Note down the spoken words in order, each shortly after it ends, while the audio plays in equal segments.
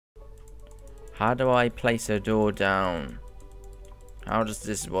How do I place a door down? How does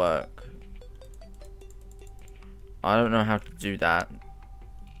this work? I don't know how to do that.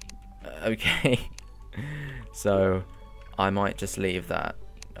 Okay. So, I might just leave that.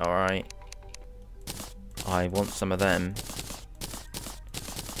 Alright. I want some of them.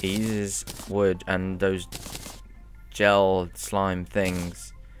 He uses wood and those gel slime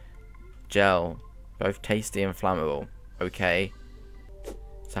things. Gel. Both tasty and flammable. Okay.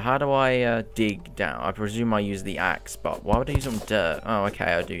 So how do I dig down? I presume I use the axe, but why would I use some dirt? Oh,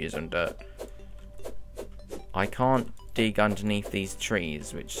 okay, I do use some dirt. I can't dig underneath these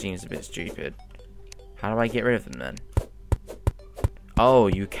trees, which seems a bit stupid. How do I get rid of them then? Oh,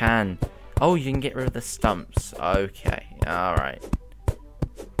 you can. Oh, you can get rid of the stumps. Okay, alright.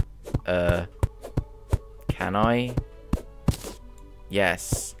 Can I?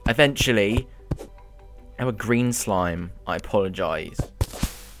 Yes. Eventually. I have a green slime. I apologize.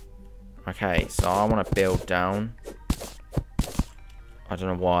 Okay, so I want to build down. I don't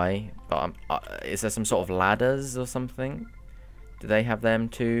know why, but is there some sort of ladders or something? Do they have them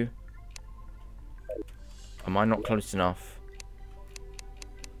too? Am I not close enough?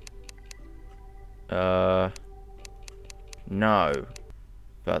 No.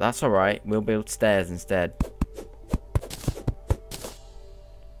 But that's alright. We'll build stairs instead.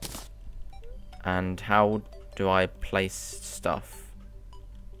 And how do I place stuff?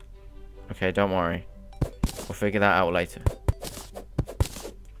 Okay, don't worry. We'll figure that out later.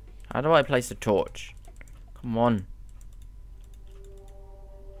 How do I place a torch? Come on.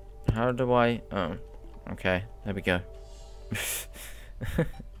 How do I... Oh. Okay, there we go.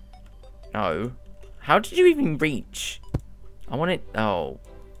 No. How did you even reach? I want it... Oh.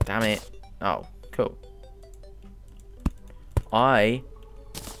 Damn it. Oh, cool. I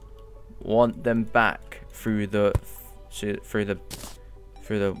want them back through the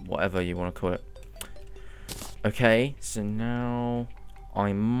whatever you want to call it. Okay, so now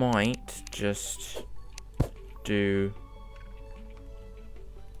I might just do...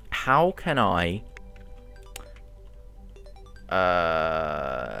 How can I...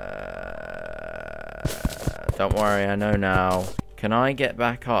 Don't worry, I know now. Can I get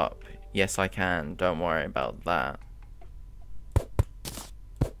back up? Yes, I can. Don't worry about that.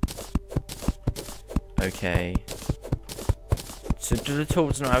 Okay. So do the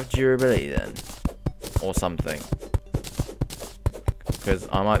tools not have durability then? Or something? Because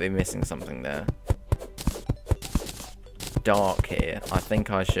I might be missing something there. Dark here. I think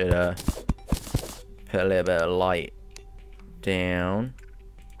I should put a little bit of light down.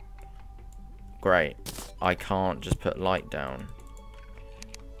 Great. I can't just put light down.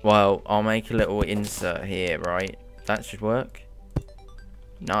 Well, I'll make a little insert here, right? That should work.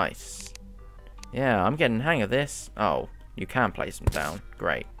 Nice. Yeah, I'm getting the hang of this. Oh, you can place them down.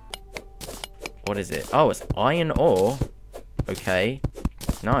 Great. What is it? Oh, it's iron ore. Okay.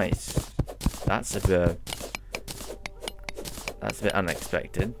 Nice. That's a bit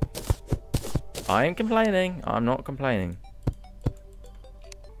unexpected. I ain't complaining. I'm not complaining.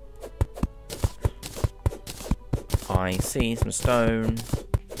 I see some stone.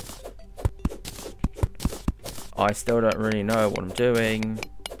 I still don't really know what I'm doing.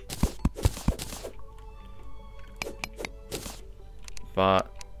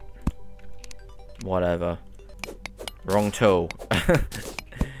 But whatever. Wrong tool.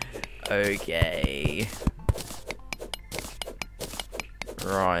 Okay.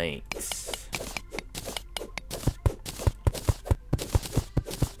 Right.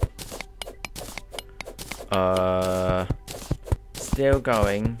 Still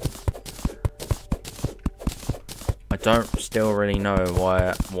going. I don't still really know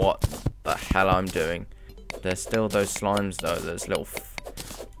what the hell I'm doing. There's still those slimes though. There's little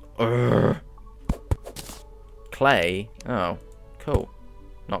clay. Oh, cool.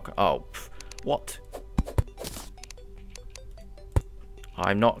 Not what?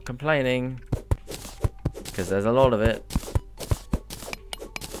 I'm not complaining because there's a lot of it.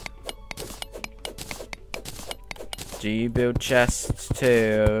 Do you build chests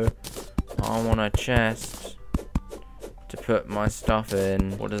too? I want a chest to put my stuff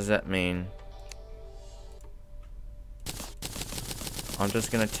in. What does that mean? I'm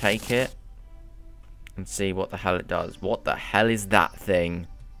just gonna take it and see what the hell it does. What the hell is that thing?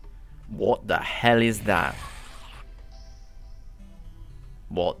 What the hell is that?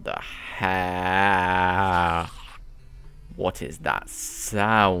 What the hell? What is that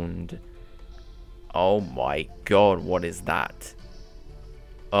sound? Oh my god, what is that?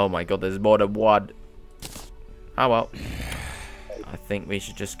 Oh my god, there's more than one. Oh well. I think we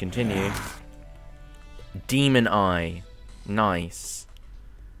should just continue. Demon Eye. Nice.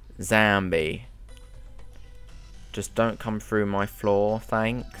 Zombie. Just don't come through my floor,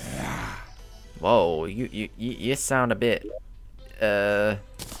 thanks. Whoa, you sound a bit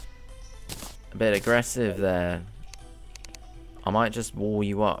aggressive there. I might just wall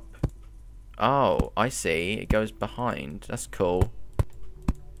you up. Oh, I see. It goes behind. That's cool.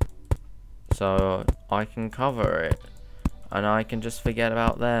 So I can cover it, and I can just forget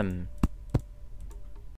about them.